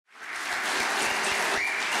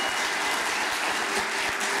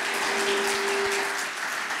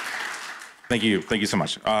Thank you. Thank you so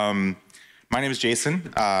much. My name is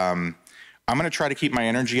Jason. I'm going to try to keep my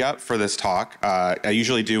energy up for this talk. I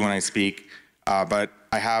usually do when I speak, but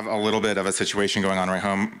I have a little bit of a situation going on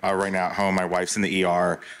right now at home. My wife's in the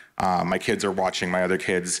ER. My kids are watching my other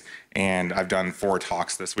kids, and I've done 4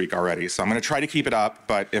 talks this week already. So I'm going to try to keep it up,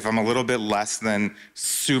 but if I'm a little bit less than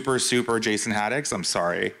super Jason Haddix, I'm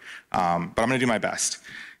sorry. But I'm going to do my best.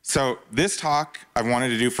 So this talk I've wanted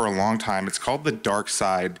to do for a long time. It's called The Dark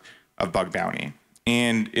Side of Bug Bounty.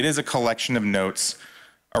 And it is a collection of notes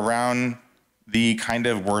around the kind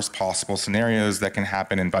of worst possible scenarios that can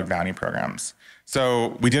happen in bug bounty programs.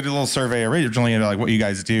 So we did a little survey originally about like what you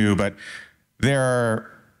guys do, but there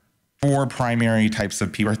are 4 primary types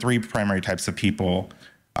of people, or 3 primary types of people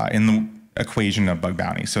in the equation of bug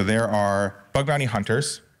bounty. So there are bug bounty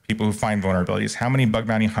hunters, people who find vulnerabilities. How many bug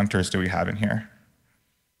bounty hunters do we have in here?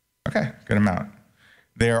 Okay, good amount.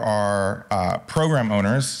 There are program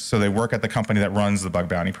owners, so they work at the company that runs the bug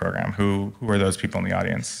bounty program. Who are those people in the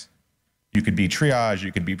audience? You could be triage,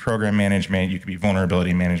 you could be program management, you could be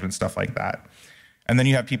vulnerability management, stuff like that. And then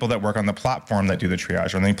you have people that work on the platform that do the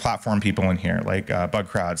triage, or the platform people in here, like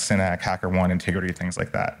BugCrowd, Synac, HackerOne, Integrity, things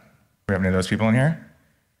like that. Do we have any of those people in here?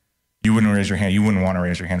 You wouldn't raise your hand. You wouldn't want to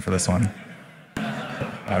raise your hand for this one.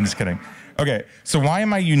 I'm just kidding. Okay, so why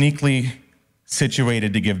am I uniquely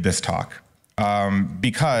situated to give this talk?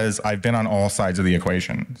 Because I've been on all sides of the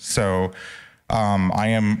equation. So I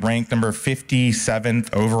am ranked number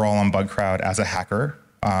 57th overall on BugCrowd as a hacker.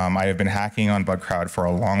 I have been hacking on BugCrowd for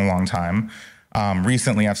a long time.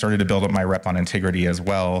 Recently, I've started to build up my rep on Integrity as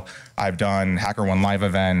well. I've done HackerOne live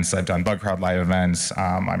events. I've done BugCrowd live events.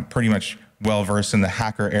 I'm pretty much well-versed in the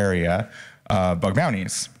hacker area of bug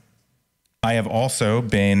bounties. I have also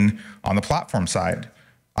been on the platform side.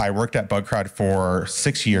 I worked at BugCrowd for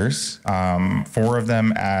 6 years, 4 of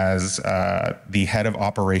them as the head of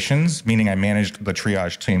operations, meaning I managed the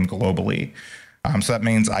triage team globally. So that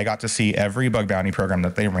means I got to see every bug bounty program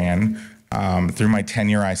that they ran. Through my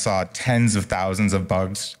tenure, I saw tens of thousands of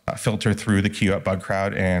bugs filter through the queue at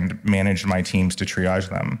BugCrowd and managed my teams to triage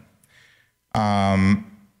them.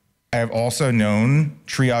 I have also known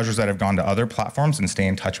triagers that have gone to other platforms and stay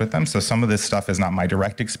in touch with them. So some of this stuff is not my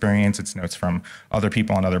direct experience. It's notes from other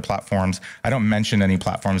people on other platforms. I don't mention any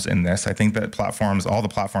platforms in this. I think that all the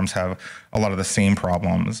platforms have a lot of the same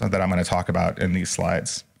problems that I'm going to talk about in these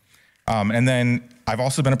slides. And then I've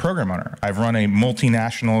also been a program owner. I've run a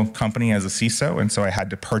multinational company as a CISO, and so I had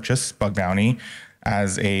to purchase bug bounty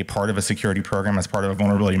as a part of a security program, as part of a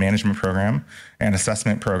vulnerability management program and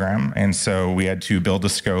assessment program. And so we had to build a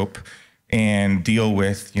scope and deal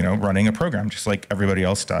with, running a program just like everybody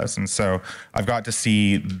else does. And so I've got to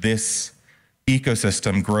see this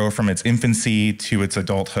ecosystem grow from its infancy to its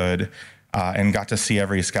adulthood, and got to see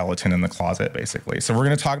every skeleton in the closet, basically. So we're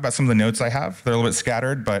going to talk about some of the notes I have. They're a little bit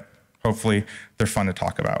scattered, but hopefully they're fun to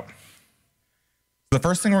talk about. The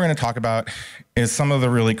first thing we're going to talk about is some of the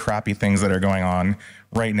really crappy things that are going on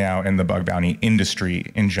right now in the bug bounty industry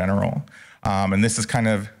in general. And this is kind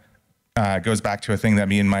of goes back to a thing that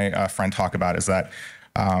me and my friend talk about, is that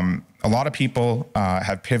a lot of people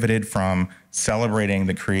have pivoted from celebrating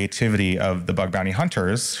the creativity of the bug bounty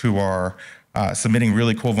hunters who are submitting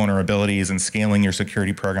really cool vulnerabilities and scaling your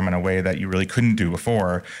security program in a way that you really couldn't do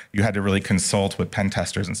before. You had to really consult with pen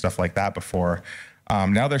testers and stuff like that before.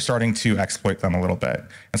 Now they're starting to exploit them a little bit.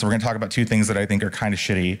 And so we're going to talk about 2 things that I think are kind of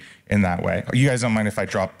shitty in that way. You guys don't mind if I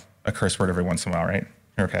drop a curse word every once in a while, right?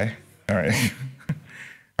 You're okay? All right.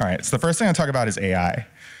 All right, so the first thing I'll talk about is AI.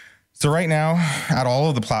 So right now, at all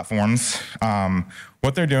of the platforms,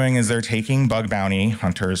 what they're doing is they're taking bug bounty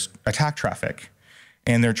hunters' attack traffic,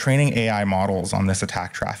 and they're training AI models on this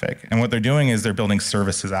attack traffic. And what they're doing is they're building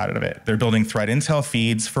services out of it. They're building threat intel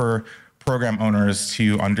feeds for program owners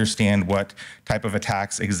to understand what type of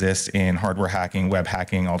attacks exist in hardware hacking, web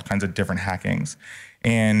hacking, all kinds of different hackings.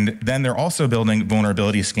 And then they're also building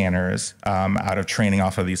vulnerability scanners out of training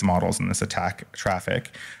off of these models in this attack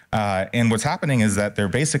traffic. And what's happening is that they're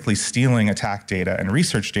basically stealing attack data and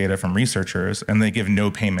research data from researchers, and they give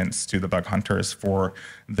no payments to the bug hunters for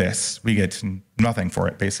this. We get nothing for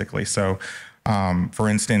it, basically. So for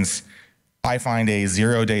instance, I find a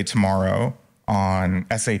 0-day tomorrow on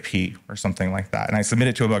SAP or something like that, and I submit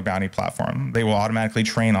it to a bug bounty platform. They will automatically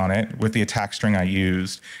train on it with the attack string I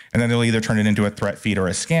used, and then they'll either turn it into a threat feed or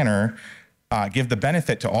a scanner, give the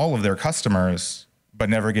benefit to all of their customers, but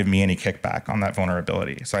never give me any kickback on that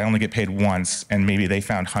vulnerability. So I only get paid once, and maybe they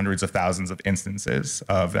found hundreds of thousands of instances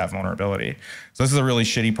of that vulnerability. So this is a really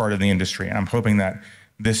shitty part of the industry, and I'm hoping that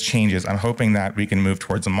this changes. I'm hoping that we can move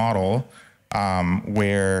towards a model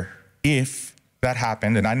where if that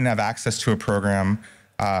happened and I didn't have access to a program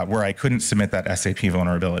where I couldn't submit that SAP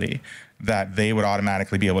vulnerability, that they would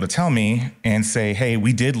automatically be able to tell me and say, hey,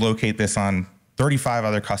 we did locate this on 35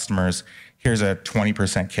 other customers. Here's a 20%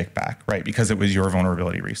 kickback, right? Because it was your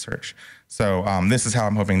vulnerability research. So this is how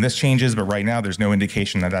I'm hoping this changes, but right now there's no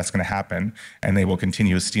indication that that's going to happen, and they will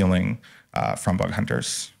continue stealing from bug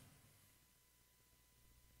hunters.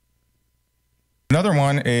 Another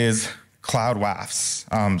one is cloud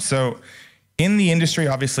WAFs. So in the industry,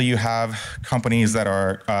 obviously, you have companies that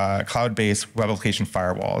are cloud-based web application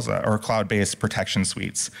firewalls or cloud-based protection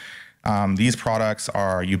suites. These products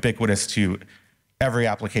are ubiquitous to every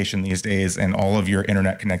application these days and all of your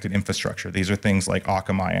internet-connected infrastructure. These are things like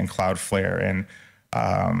Akamai and Cloudflare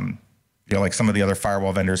and like some of the other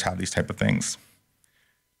firewall vendors have these type of things.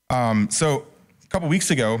 So a couple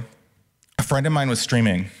weeks ago, a friend of mine was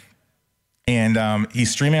streaming, and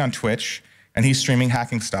he's streaming on Twitch, and he's streaming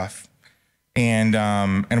hacking stuff. And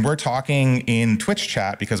we're talking in Twitch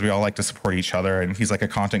chat because we all like to support each other, and he's like a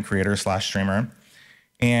content creator / streamer.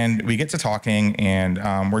 And we get to talking, and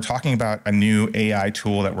we're talking about a new AI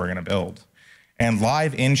tool that we're gonna build. And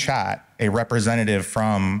live in chat, a representative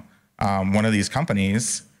from one of these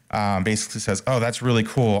companies basically says, oh, that's really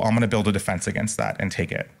cool. I'm gonna build a defense against that and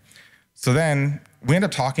take it. So then we end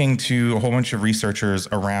up talking to a whole bunch of researchers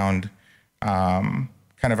around, kind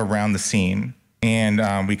of around the scene.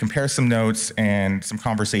 And we compare some notes and some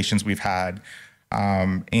conversations we've had.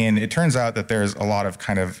 And it turns out that there's a lot of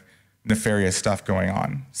kind of nefarious stuff going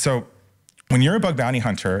on. So when you're a bug bounty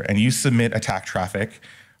hunter and you submit attack traffic,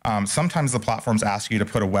 sometimes the platforms ask you to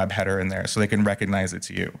put a web header in there so they can recognize it's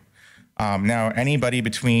you. Now, anybody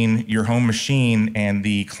between your home machine and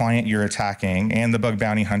the client you're attacking and the bug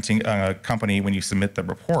bounty hunting company, when you submit the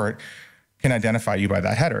report, can identify you by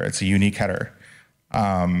that header. It's a unique header.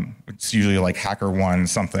 It's usually like HackerOne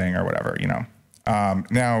something or whatever, you know.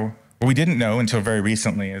 Now, what we didn't know until very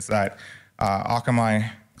recently is that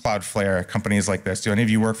Akamai, Cloudflare, companies like this. Do any of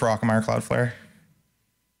you work for Akamai or Cloudflare?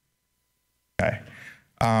 Okay.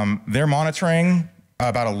 They're monitoring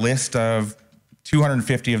about a list of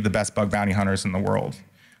 250 of the best bug bounty hunters in the world.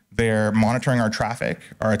 They're monitoring our traffic,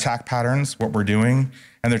 our attack patterns, what we're doing,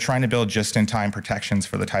 and they're trying to build just-in-time protections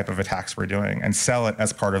for the type of attacks we're doing and sell it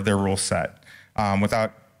as part of their rule set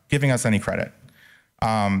without giving us any credit.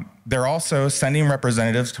 They're also sending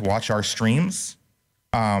representatives to watch our streams,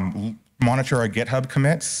 monitor our GitHub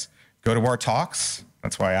commits, go to our talks.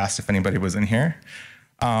 That's why I asked if anybody was in here,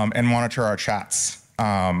 and monitor our chats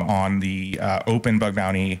on the open bug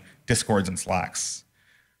bounty Discords and Slacks.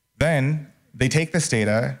 Then they take this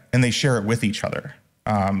data and they share it with each other.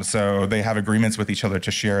 So they have agreements with each other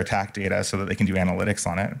to share attack data so that they can do analytics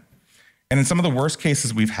on it. And in some of the worst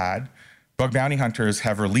cases we've had, bug bounty hunters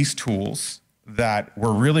have released tools that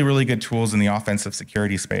were really, really good tools in the offensive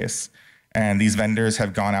security space. And these vendors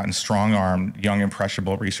have gone out and strong-armed young,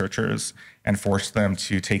 impressionable researchers and forced them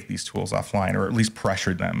to take these tools offline, or at least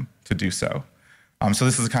pressured them to do so. So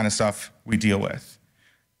this is the kind of stuff we deal with.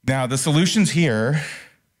 Now, the solutions here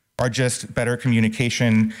are just better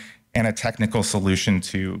communication and a technical solution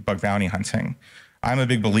to bug bounty hunting. I'm a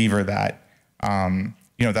big believer that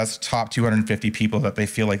that's top 250 people that they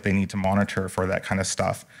feel like they need to monitor for that kind of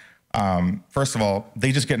stuff. First of all,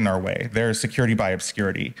 they just get in our way. They're security by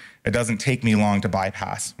obscurity. It doesn't take me long to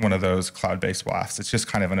bypass one of those cloud-based WAFs. It's just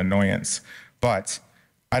kind of an annoyance. But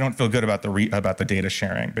I don't feel good about the data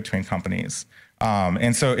sharing between companies.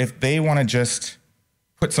 And so if they want to just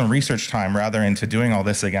put some research time rather into doing all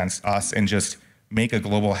this against us and just make a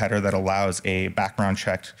global header that allows a background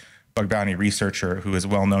checked bug bounty researcher who is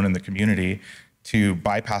well known in the community to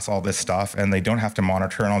bypass all this stuff and they don't have to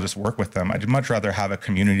monitor and I'll just work with them. I'd much rather have a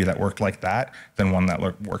community that worked like that than one that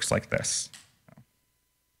works like this.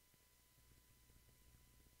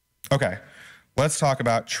 Okay, let's talk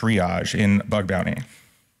about triage in bug bounty.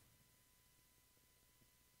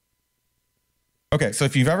 Okay, so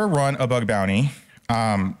if you've ever run a bug bounty,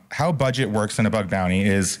 how budget works in a bug bounty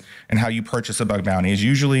is, and how you purchase a bug bounty is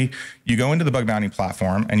usually you go into the bug bounty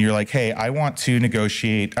platform and you're like, hey, I want to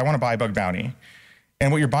negotiate, I want to buy bug bounty.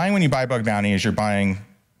 And what you're buying when you buy bug bounty is you're buying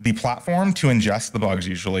the platform to ingest the bugs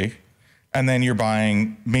usually. And then you're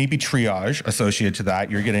buying maybe triage associated to that.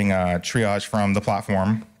 You're getting triage from the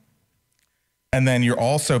platform. And then you're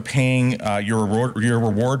also paying your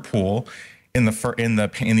reward pool in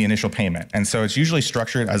the initial payment. And so it's usually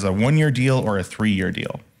structured as a 1-year deal or a 3-year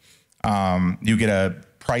deal. You get a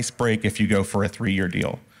price break if you go for a 3-year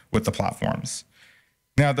deal with the platforms.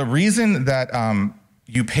 Now, the reason that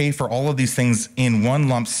you pay for all of these things in one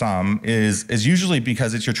lump sum is usually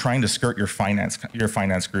because you're trying to skirt your finance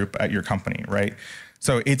group at your company, right?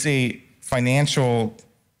 So it's a financial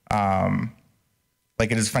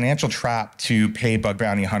Like, it is a financial trap to pay bug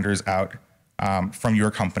bounty hunters out from your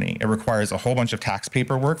company. It requires a whole bunch of tax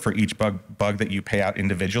paperwork for each bug that you pay out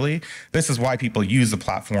individually. This is why people use the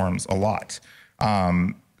platforms a lot.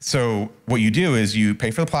 So what you do is you pay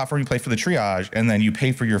for the platform, you pay for the triage, and then you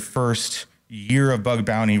pay for your first year of bug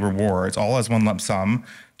bounty rewards, all as one lump sum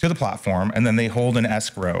to the platform, and then they hold in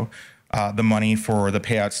escrow the money for the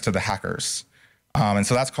payouts to the hackers. And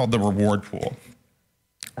so that's called the reward pool.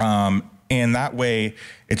 And that way,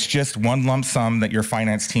 it's just one lump sum that your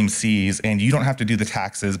finance team sees, and you don't have to do the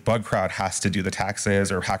taxes. BugCrowd has to do the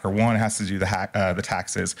taxes, or HackerOne has to do the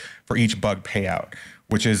taxes for each bug payout,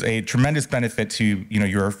 which is a tremendous benefit to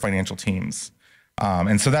your financial teams.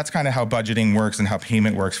 And so that's kind of how budgeting works and how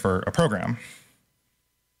payment works for a program.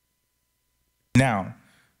 Now,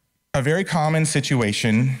 a very common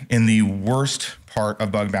situation in the worst part of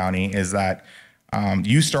bug bounty is that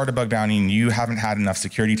you start a bug bounty and you haven't had enough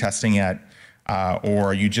security testing yet,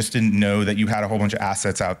 or you just didn't know that you had a whole bunch of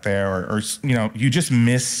assets out there, or you just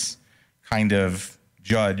kind of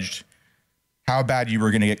judged how bad you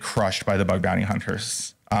were going to get crushed by the bug bounty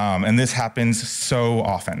hunters. And this happens so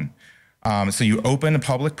often. So you open a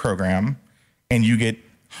public program and you get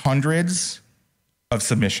hundreds of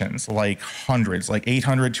submissions, like hundreds, like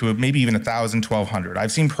 800 to maybe even 1,000, 1,200.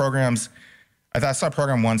 I've seen programs. I saw a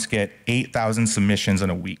program once get 8,000 submissions in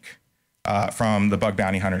a week from the bug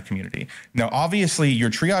bounty hunter community. Now, obviously, your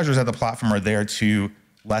triagers at the platform are there to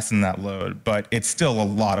lessen that load, but it's still a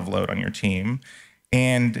lot of load on your team.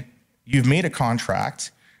 And you've made a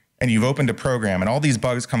contract and you've opened a program, and all these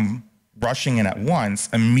bugs come rushing in at once.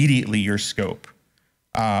 Immediately, your scope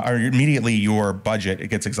or immediately your budget, it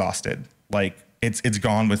gets exhausted. Like, it's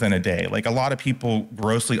gone within a day. Like, a lot of people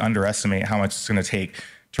grossly underestimate how much it's going to take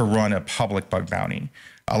to run a public bug bounty.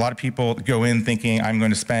 A lot of people go in thinking, I'm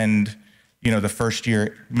going to spend, the first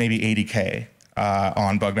year, maybe 80K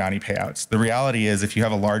on bug bounty payouts. The reality is, if you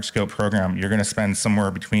have a large scope program, you're going to spend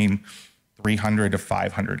somewhere between 300 to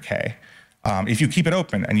 500K. If you keep it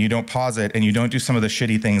open and you don't pause it and you don't do some of the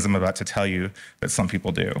shitty things I'm about to tell you that some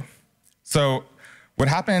people do. So what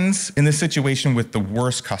happens in this situation with the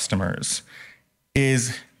worst customers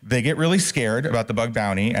is they get really scared about the bug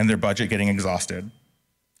bounty and their budget getting exhausted.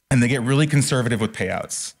 And they get really conservative with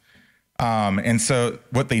payouts. And so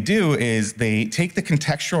what they do is they take the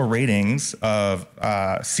contextual ratings of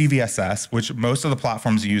CVSS, which most of the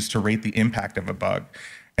platforms use to rate the impact of a bug,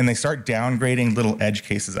 and they start downgrading little edge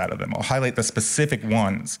cases out of them. I'll highlight the specific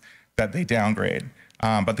ones that they downgrade.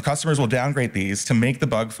 But the customers will downgrade these to make the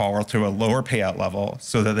bug fall to a lower payout level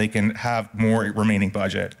so that they can have more remaining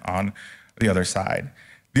budget on the other side.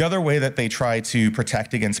 The other way that they try to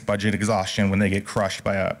protect against budget exhaustion when they get crushed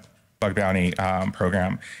by a bug bounty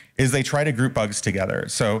program is they try to group bugs together.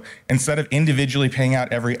 So instead of individually paying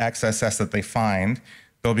out every XSS that they find,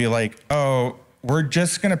 they'll be like, oh, we're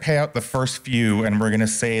just going to pay out the first few, and we're going to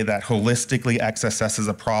say that holistically XSS is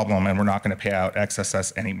a problem, and we're not going to pay out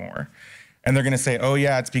XSS anymore. And they're going to say, oh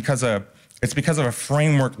yeah, it's because of a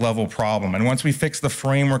framework level problem, and once we fix the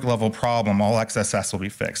framework level problem, all XSS will be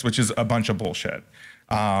fixed, which is a bunch of bullshit.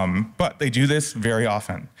 But they do this very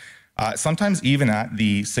often, sometimes even at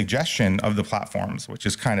the suggestion of the platforms, which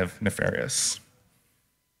is kind of nefarious.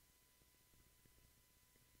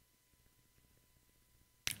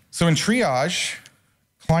 So in triage,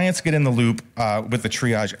 clients get in the loop with the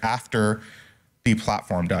triage after the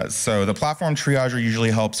platform does. So the platform triager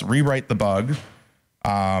usually helps rewrite the bug,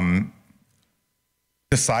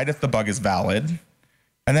 decide if the bug is valid,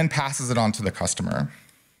 and then passes it on to the customer.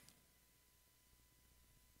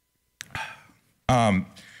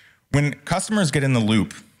 When customers get in the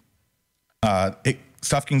loop,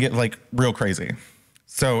 stuff can get real crazy.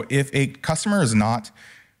 So if a customer is not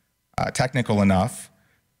technical enough,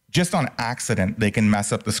 just on accident, they can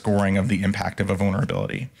mess up the scoring of the impact of a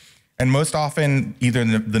vulnerability. And most often, either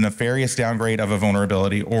the nefarious downgrade of a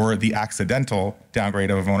vulnerability or the accidental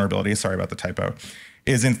downgrade of a vulnerability, sorry about the typo,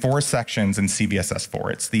 is in 4 sections in CVSS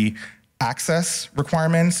 4. It's the access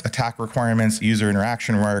requirements, attack requirements, user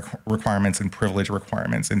interaction requirements, and privilege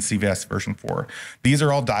requirements in CVS version 4. These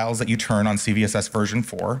are all dials that you turn on CVSS version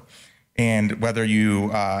 4. And whether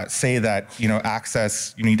you say that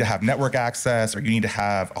access, you need to have network access, or you need to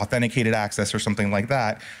have authenticated access or something like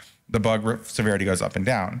that, the bug severity goes up and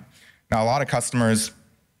down. Now, a lot of customers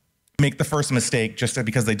make the first mistake just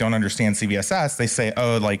because they don't understand CVSS. They say,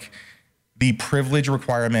 oh, the privilege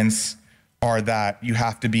requirements are that you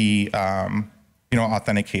have to be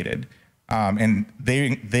authenticated. And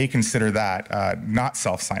they consider that not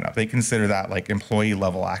self-sign-up. They consider that employee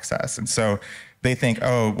level access. And so they think,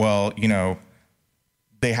 oh, well,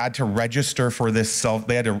 they had to register for this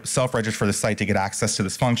they had to self-register for the site to get access to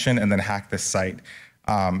this function and then hack this site.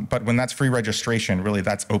 But when that's free registration, really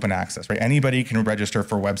that's open access, right? Anybody can register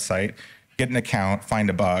for a website, get an account, find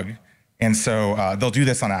a bug. And so they'll do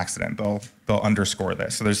this on accident. They'll underscore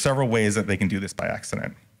this. So there's several ways that they can do this by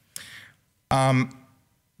accident.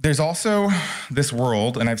 There's also this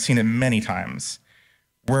world, and I've seen it many times,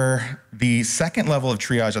 where the second level of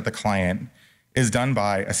triage at the client is done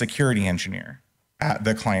by a security engineer at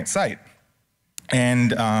the client site.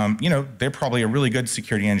 And they're probably a really good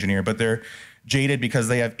security engineer, but they're jaded because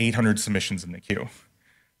they have 800 submissions in the queue.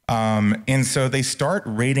 And so they start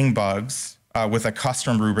rating bugs with a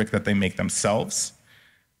custom rubric that they make themselves.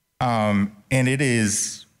 And it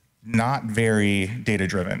is not very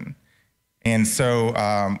data-driven. And so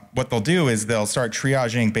what they'll do is they'll start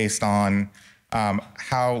triaging based on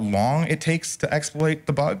how long it takes to exploit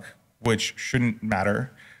the bug, which shouldn't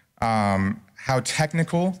matter. How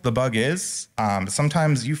technical the bug is.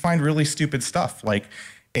 Sometimes you find really stupid stuff, like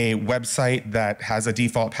a website that has a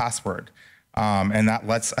default password, and that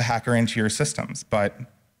lets a hacker into your systems. But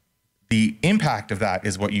the impact of that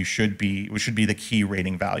is what should be the key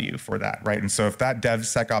rating value for that, right? And so if that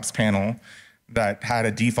DevSecOps panel that had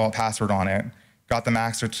a default password on it got them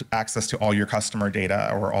access to all your customer data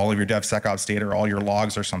or all of your DevSecOps data or all your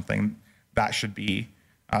logs or something, that should be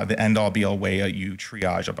the end-all be-all way you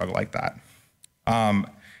triage a bug like that.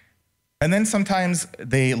 And then sometimes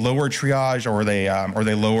they lower triage or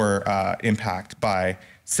they lower impact by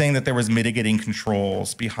saying that there was mitigating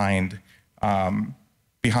controls behind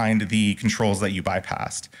the controls that you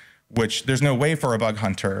bypassed, which there's no way for a bug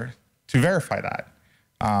hunter to verify that.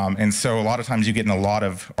 And so a lot of times you get in a lot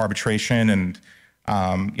of arbitration and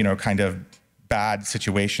kind of bad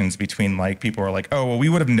situations between like people are like, oh, well, we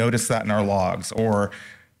would have noticed that in our logs, or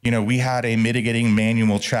we had a mitigating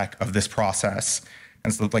manual check of this process.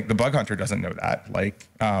 And so like the bug hunter doesn't know that. Like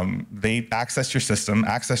they accessed your system,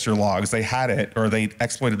 accessed your logs, they had it, or they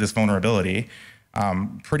exploited this vulnerability.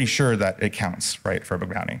 Pretty sure that it counts, right, for a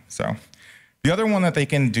bug bounty. So the other one that they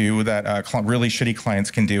can do that really shitty clients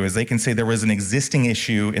can do is they can say there was an existing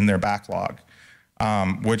issue in their backlog,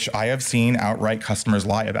 which I have seen outright customers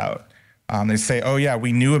lie about. They say, oh yeah,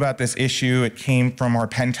 we knew about this issue. It came from our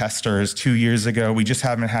pen testers 2 years ago. We just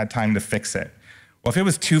haven't had time to fix it. Well, if it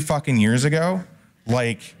was 2 fucking years ago,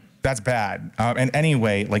 like that's bad. And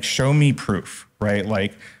anyway, like show me proof, right?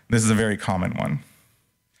 Like this is a very common one.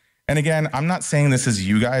 And again, I'm not saying this is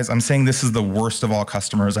you guys. I'm saying this is the worst of all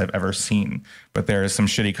customers I've ever seen, but there is some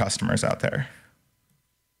shitty customers out there.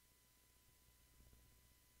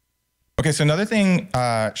 Okay, so another thing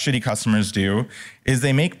shitty customers do is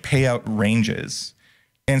they make payout ranges.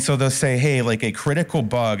 And so they'll say, hey, like a critical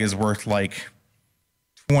bug is worth like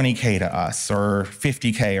 20K to us, or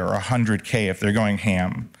 50K, or 100K if they're going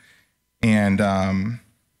ham. And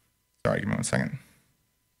sorry, give me 1 second.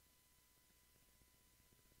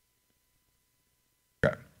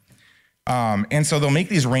 Okay. And so they'll make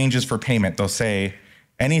these ranges for payment. They'll say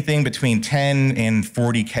anything between 10 and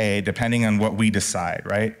 40K, depending on what we decide,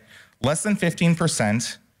 right? Less than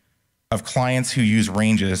 15% of clients who use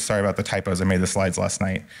ranges, sorry about the typos, I made the slides last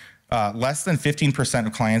night. Less than 15%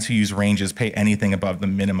 of clients who use ranges pay anything above the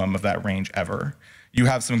minimum of that range ever. You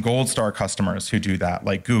have some gold star customers who do that,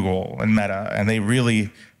 like Google and Meta, and they really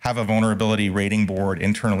have a vulnerability rating board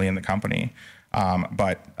internally in the company.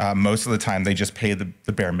 But most of the time, they just pay the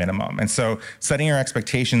bare minimum. And so setting your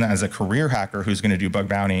expectation that as a career hacker who's gonna do bug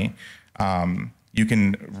bounty, you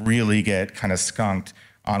can really get kind of skunked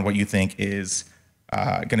on what you think is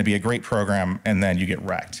gonna be a great program, and then you get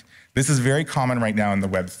wrecked. This is very common right now in the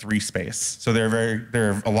Web3 space. So there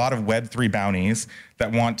are a lot of Web3 bounties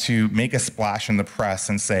that want to make a splash in the press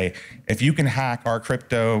and say, if you can hack our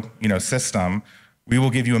crypto system, we will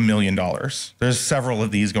give you $1 million. There's several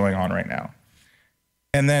of these going on right now.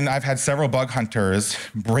 And then I've had several bug hunters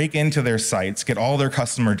break into their sites, get all their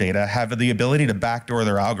customer data, have the ability to backdoor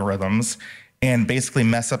their algorithms, and basically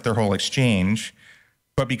mess up their whole exchange.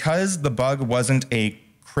 But because the bug wasn't a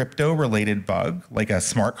crypto-related bug, like a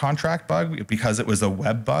smart contract bug, because it was a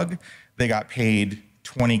web bug, they got paid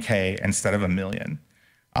 20K instead of $1 million.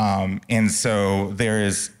 And so there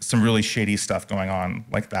is some really shady stuff going on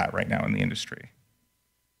like that right now in the industry.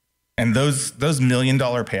 And those $1 million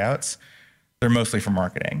payouts, they're mostly for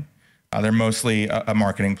marketing. They're mostly a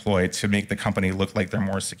marketing ploy to make the company look like they're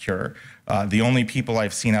more secure. The only people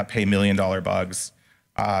I've seen pay $1 million bugs,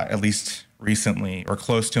 at least recently, or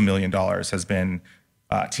close to $1 million, has been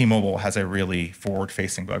T-Mobile has a really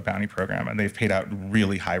forward-facing bug bounty program, and they've paid out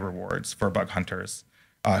really high rewards for bug hunters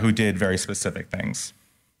who did very specific things.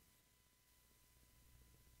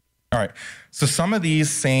 All right, so some of these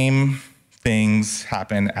same things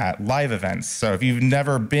happen at live events. So if you've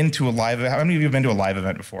never been to a live event, how many of you have been to a live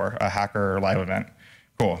event before, a hacker live event?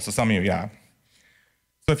 Cool, so some of you, yeah.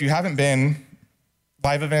 So if you haven't been,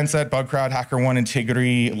 live events at Bug Crowd, HackerOne,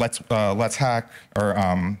 Integrity, Let's Hack,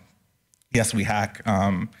 or Yes We Hack,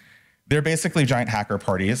 they're basically giant hacker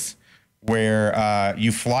parties where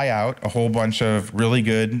you fly out a whole bunch of really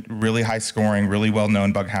good, really high scoring, really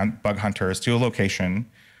well-known bug hunters to a location,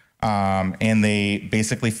 and they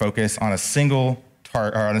basically focus on a single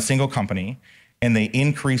company, and they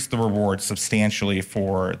increase the reward substantially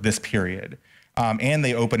for this period, and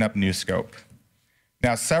they open up new scope.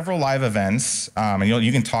 Now, several live events, and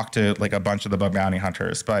you can talk to like a bunch of the bug bounty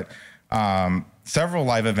hunters, but several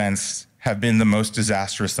live events have been the most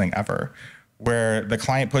disastrous thing ever, where the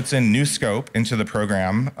client puts in new scope into the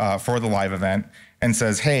program for the live event and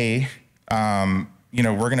says, hey,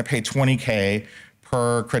 we're gonna pay $20K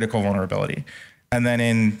per critical vulnerability. And then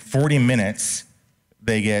in 40 minutes,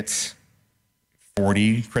 they get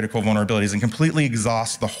 40 critical vulnerabilities and completely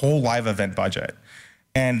exhaust the whole live event budget.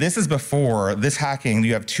 And this is before, this hacking,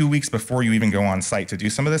 you have 2 weeks before you even go on site to do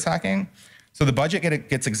some of this hacking. So the budget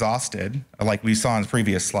gets exhausted, like we saw in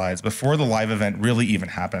previous slides, before the live event really even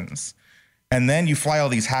happens. And then you fly all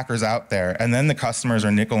these hackers out there, and then the customers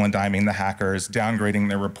are nickel and diming the hackers, downgrading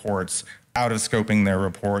their reports, out of scoping their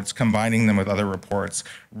reports, combining them with other reports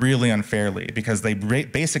really unfairly because they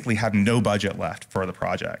basically have no budget left for the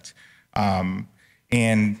project. And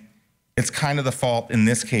it's kind of the fault in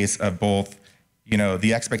this case of both,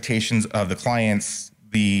 the expectations of the clients,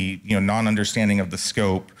 the non-understanding of the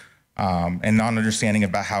scope, and non-understanding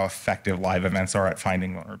about how effective live events are at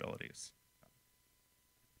finding vulnerabilities.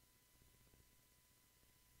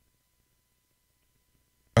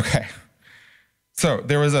 Okay, so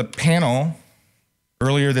there was a panel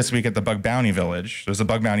earlier this week at the Bug Bounty Village. There's a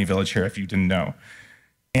Bug Bounty Village here if you didn't know.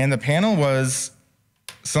 And the panel was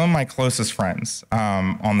some of my closest friends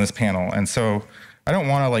on this panel. And so I don't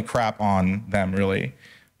want to like crap on them really,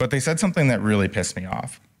 but they said something that really pissed me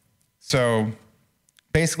off. So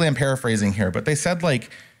basically I'm paraphrasing here, but they said like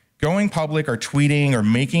going public or tweeting or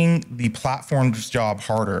making the platform's job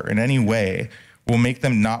harder in any way will make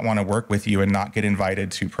them not want to work with you and not get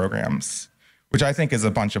invited to programs, which I think is a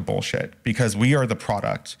bunch of bullshit because we are the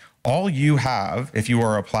product. All you have, if you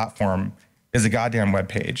are a platform, is a goddamn web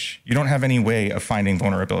page. You don't have any way of finding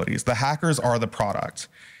vulnerabilities. The hackers are the product.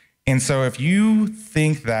 And so if you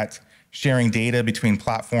think that sharing data between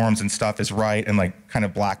platforms and stuff is right and like kind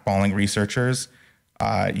of blackballing researchers,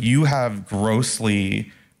 you have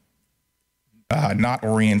grossly not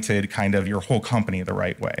oriented kind of your whole company the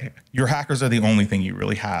right way. Your hackers are the only thing you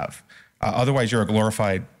really have. Otherwise, you're a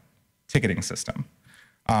glorified ticketing system.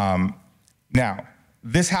 Now,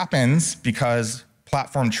 this happens because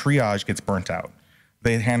platform triage gets burnt out.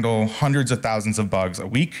 They handle hundreds of thousands of bugs a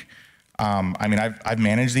week. I mean, I've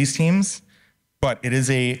managed these teams, but it is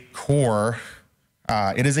a core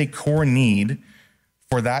need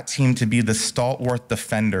for that team to be the stalwart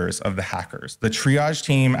defenders of the hackers. The triage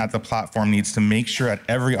team at the platform needs to make sure at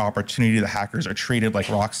every opportunity the hackers are treated like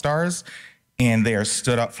rock stars and they are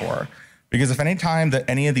stood up for. Because if any time that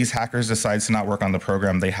any of these hackers decides to not work on the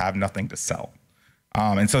program, they have nothing to sell.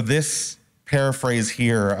 And so this paraphrase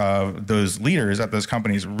here of those leaders at those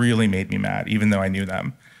companies really made me mad, even though I knew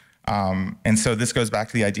them. And so this goes back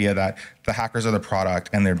to the idea that the hackers are the product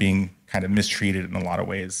and they're being kind of mistreated in a lot of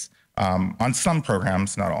ways. On some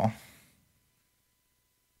programs, not all.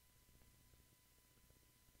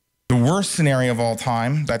 The worst scenario of all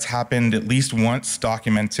time that's happened at least once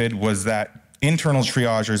documented was that internal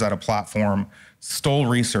triagers at a platform stole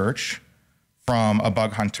research from a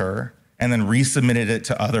bug hunter and then resubmitted it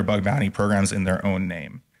to other bug bounty programs in their own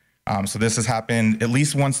name. So this has happened at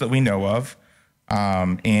least once that we know of,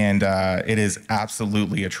 and it is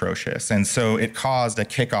absolutely atrocious. And so it caused a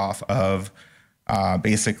kickoff of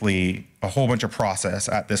basically a whole bunch of process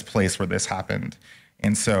at this place where this happened.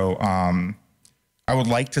 And so I would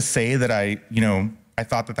like to say that I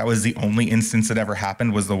thought that that was the only instance that ever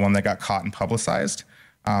happened was the one that got caught and publicized,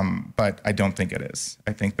 but I don't think it is.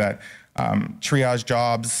 I think that triage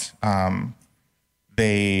jobs,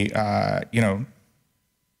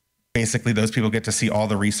 basically those people get to see all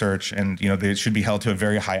the research and they should be held to a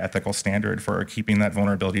very high ethical standard for keeping that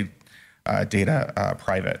vulnerability data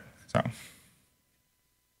private, so.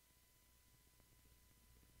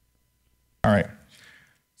 All right.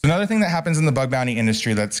 So another thing that happens in the bug bounty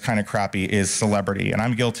industry that's kind of crappy is celebrity, and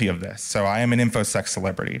I'm guilty of this. So I am an InfoSec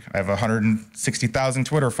celebrity. I have 160,000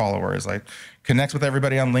 Twitter followers. I connect with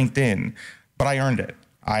everybody on LinkedIn, but I earned it.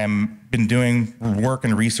 I have been doing work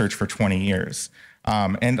and research for 20 years.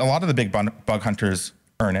 And a lot of the big bug hunters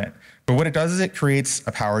earn it. But what it does is it creates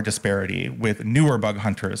a power disparity with newer bug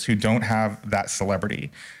hunters who don't have that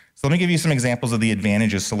celebrity. So let me give you some examples of the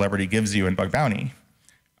advantages celebrity gives you in bug bounty.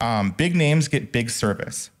 Big names get big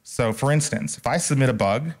service. So for instance, if I submit a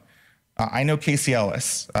bug, I know Casey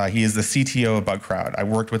Ellis. He is the CTO of BugCrowd. I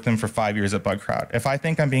worked with him for 5 years at BugCrowd. If I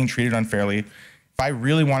think I'm being treated unfairly, if I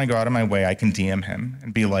really want to go out of my way, I can DM him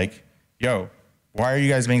and be like, yo, why are you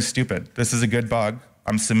guys being stupid? This is a good bug.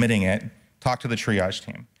 I'm submitting it. Talk to the triage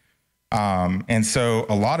team. And so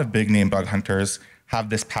a lot of big name bug hunters have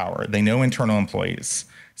this power. They know internal employees.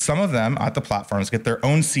 Some of them at the platforms get their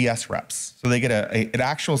own CS reps. So they get an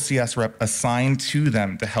actual CS rep assigned to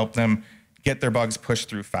them to help them get their bugs pushed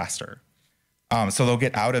through faster. So they'll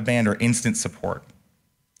get out of band or instant support.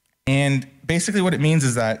 And basically what it means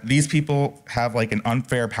is that these people have like an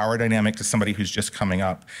unfair power dynamic to somebody who's just coming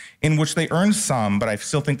up, in which they earn some, but I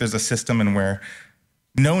still think there's a system in where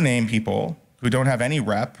no-name people who don't have any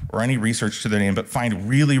rep or any research to their name, but find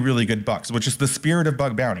really, really good bugs, which is the spirit of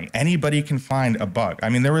bug bounty. Anybody can find a bug. I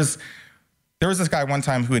mean, there was this guy one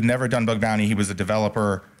time who had never done bug bounty. He was a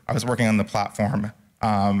developer. I was working on the platform,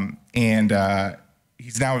 and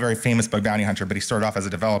he's now a very famous bug bounty hunter, but he started off as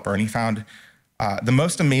a developer, and he found the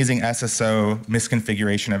most amazing SSO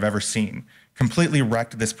misconfiguration I've ever seen. Completely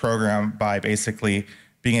wrecked this program by basically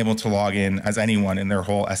being able to log in as anyone in their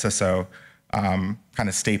whole SSO kind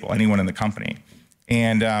of staple, anyone in the company.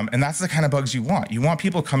 And that's the kind of bugs you want. You want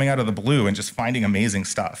people coming out of the blue and just finding amazing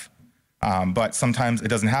stuff. But sometimes it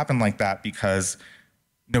doesn't happen like that because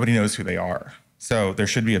nobody knows who they are. So there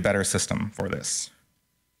should be a better system for this.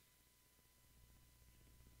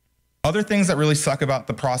 Other things that really suck about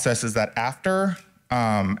the process is that after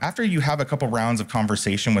you have a couple rounds of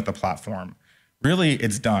conversation with the platform, really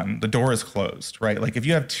it's done. The door is closed, right? Like if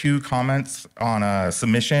you have 2 comments on a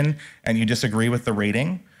submission and you disagree with the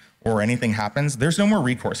rating or anything happens, there's no more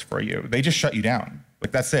recourse for you. They just shut you down.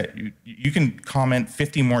 Like that's it. You can comment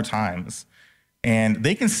 50 more times and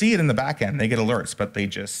they can see it in the back end. They get alerts, but they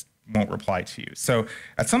just won't reply to you. So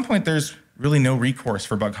at some point, there's really no recourse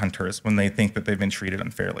for bug hunters when they think that they've been treated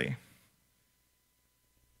unfairly.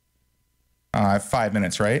 I have 5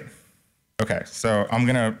 minutes, right? Okay, so I'm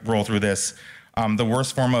gonna roll through this. The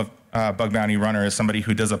worst form of bug bounty runner is somebody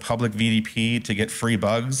who does a public VDP to get free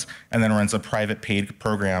bugs and then runs a private paid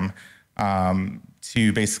program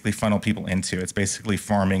to basically funnel people into. It's basically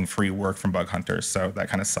farming free work from bug hunters. So that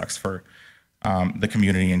kind of sucks for the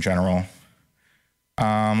community in general.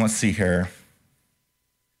 Let's see here.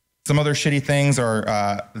 Some other shitty things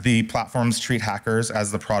are the platforms treat hackers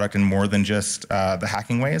as the product in more than just the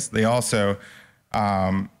hacking ways. They also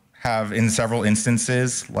have, in several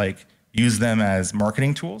instances, like use them as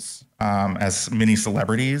marketing tools, as mini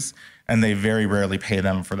celebrities, and they very rarely pay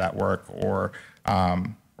them for that work or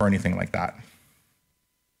anything like that.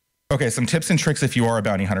 Okay, some tips and tricks if you are a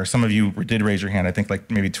bounty hunter. Some of you did raise your hand, I think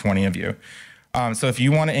like maybe 20 of you. So if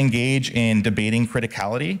you want to engage in debating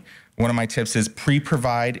criticality, one of my tips is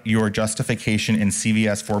pre-provide your justification in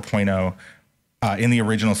CVS 4.0 in the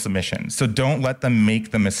original submission. So don't let them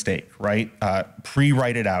make the mistake, right?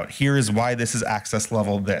 Pre-write it out. Here is why this is access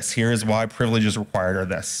level this. Here is why privileges required are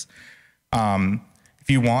this. If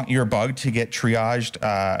you want your bug to get triaged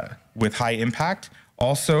with high impact,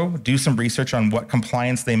 also do some research on what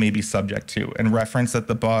compliance they may be subject to and reference that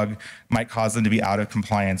the bug might cause them to be out of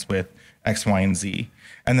compliance with X, Y, and Z.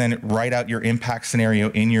 And then write out your impact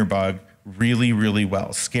scenario in your bug really, really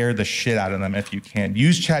well. Scare the shit out of them if you can.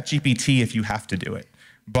 Use ChatGPT if you have to do it.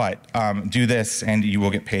 But do this and you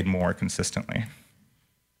will get paid more consistently.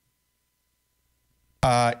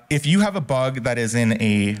 If you have a bug that is in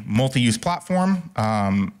a multi-use platform,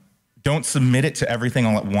 don't submit it to everything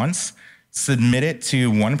all at once. Submit it to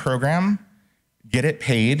one program, get it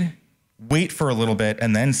paid, wait for a little bit,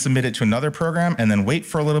 and then submit it to another program, and then wait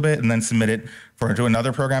for a little bit, and then submit it to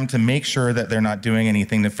another program to make sure that they're not doing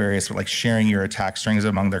anything nefarious, like sharing your attack strings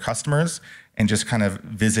among their customers, and just kind of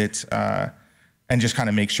visit and just kind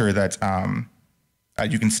of make sure that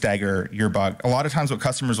you can stagger your bug. A lot of times what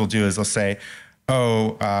customers will do is they'll say,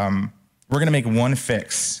 oh, we're gonna make one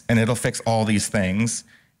fix, and it'll fix all these things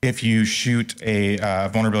if you shoot a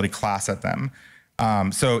vulnerability class at them.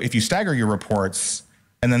 So if you stagger your reports,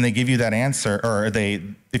 and then they give you that answer, or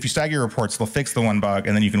if you stagger your reports, they'll fix the one bug,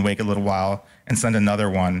 and then you can wait a little while and send another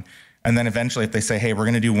one. And then eventually, if they say, hey, we're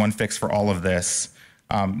gonna do one fix for all of this,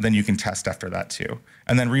 then you can test after that too.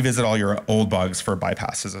 And then revisit all your old bugs for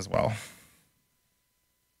bypasses as well.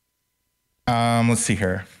 Let's see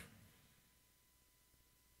here.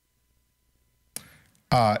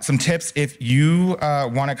 Some tips if you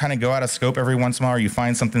want to kind of go out of scope every once in a while, or you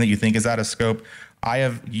find something that you think is out of scope, I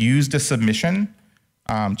have used a submission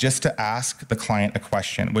just to ask the client a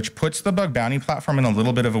question, which puts the bug bounty platform in a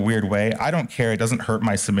little bit of a weird way. I don't care. It doesn't hurt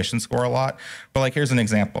my submission score a lot. But like, here's an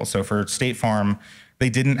example. So for State Farm, they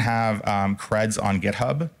didn't have creds on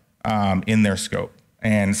GitHub in their scope.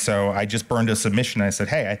 And so I just burned a submission. I said,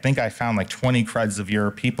 hey, I think I found like 20 creds of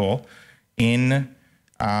your people in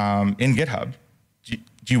GitHub. Do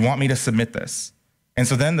you want me to submit this? And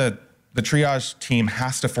so then the triage team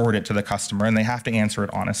has to forward it to the customer, and they have to answer it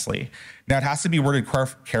honestly. Now, it has to be worded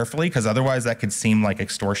carefully, because otherwise that could seem like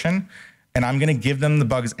extortion. And I'm going to give them the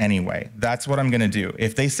bugs anyway. That's what I'm going to do.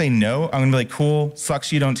 If they say no, I'm going to be like, cool,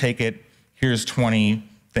 sucks you don't take it. Here's 20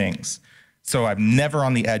 things. So I'm never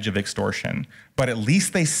on the edge of extortion. But at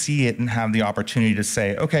least they see it and have the opportunity to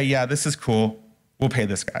say, okay, yeah, this is cool. We'll pay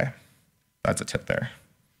this guy. That's a tip there.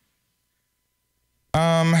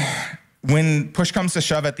 When push comes to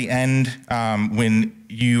shove at the end, when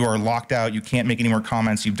you are locked out, you can't make any more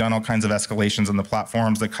comments, you've done all kinds of escalations on the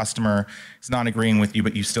platforms, the customer is not agreeing with you,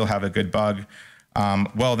 but you still have a good bug,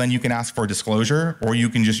 well, then you can ask for disclosure, or you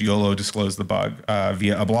can just YOLO disclose the bug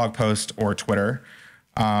via a blog post or Twitter.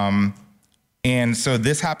 And so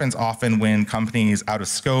this happens often when companies out of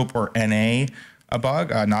scope or NA a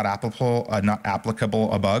bug, not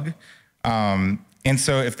applicable a bug. And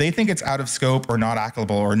so if they think it's out of scope or not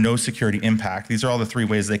applicable or no security impact, these are all the 3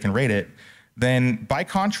 ways they can rate it, then by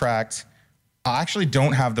contract, I actually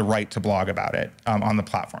don't have the right to blog about it on the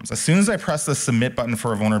platforms. As soon as I press the submit button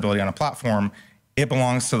for a vulnerability on a platform, it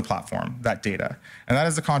belongs to the platform, that data. And that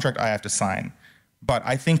is the contract I have to sign. But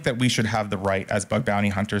I think that we should have the right as bug bounty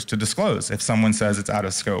hunters to disclose if someone says it's out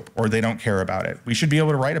of scope or they don't care about it. We should be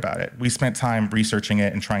able to write about it. We spent time researching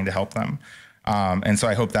it and trying to help them. And so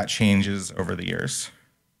I hope that changes over the years.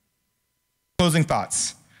 Closing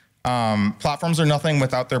thoughts. Platforms are nothing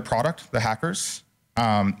without their product, the hackers.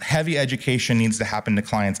 Heavy education needs to happen to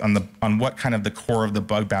clients on what kind of the core of the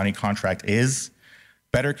bug bounty contract is.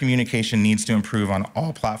 Better communication needs to improve on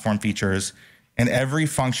all platform features, and every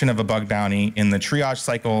function of a bug bounty in the triage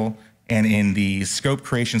cycle and in the scope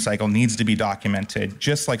creation cycle needs to be documented,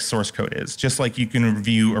 just like source code is, just like you can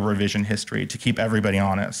review a revision history to keep everybody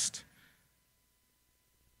honest.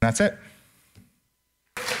 That's it.